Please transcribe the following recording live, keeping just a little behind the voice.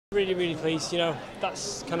Really pleased. You know,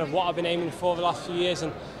 that's kind of what I've been aiming for the last few years,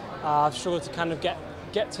 and I've struggled to kind of get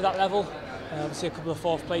to that level. Obviously a couple of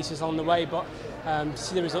fourth places on the way, but to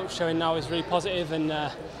see the results showing now is really positive, and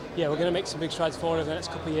yeah, we're going to make some big strides forward over the next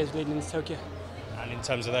couple of years leading into Tokyo. And in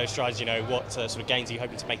terms of those strides, you know, what sort of gains are you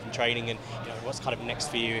hoping to make in training, and you know, what's kind of next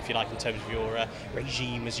for you, if you like, in terms of your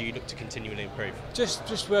regime as you look to continually improve?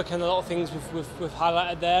 Just working on a lot of things we've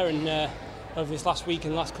highlighted there, and over this last week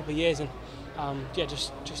and the last couple of years, and yeah,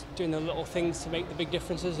 just doing the little things to make the big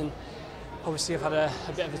differences. And obviously I've had a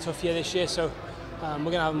bit of a tough year this year, so we're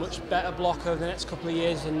going to have a much better block over the next couple of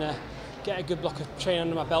years, and get a good block of training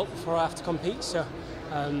under my belt before I have to compete. So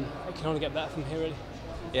it can only get better from here, really.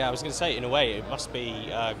 Yeah, I was going to say, in a way, it must be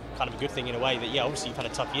kind of a good thing in a way that, yeah, obviously you've had a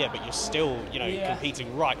tough year, but you're still, you know,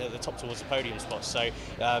 competing right at the top towards the podium spots. So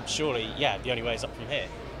surely, yeah, the only way is up from here.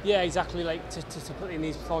 Yeah, exactly. Like to put in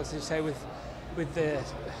these performances, say with the,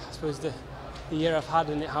 I suppose the year I've had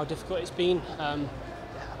and how difficult it's been, I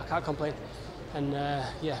can't complain. And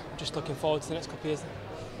yeah, just looking forward to the next couple of years.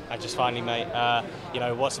 And just finally, mate, you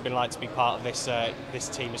know, what's it been like to be part of this this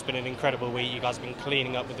team? It's been an incredible week. You guys have been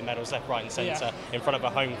cleaning up with the medals left, right and centre, in front of a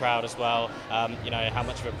home crowd as well. You know, how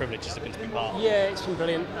much of a privilege has it been to be part of? Yeah, it's been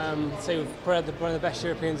brilliant. Say we've bred one of the best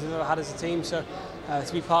Europeans we've ever had as a team, so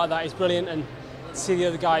to be part of that is brilliant, and to see the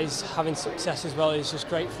other guys having success as well is just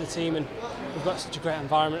great for the team, and we've got such a great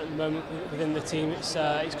environment at the moment within the team. It's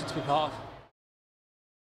good to be part of.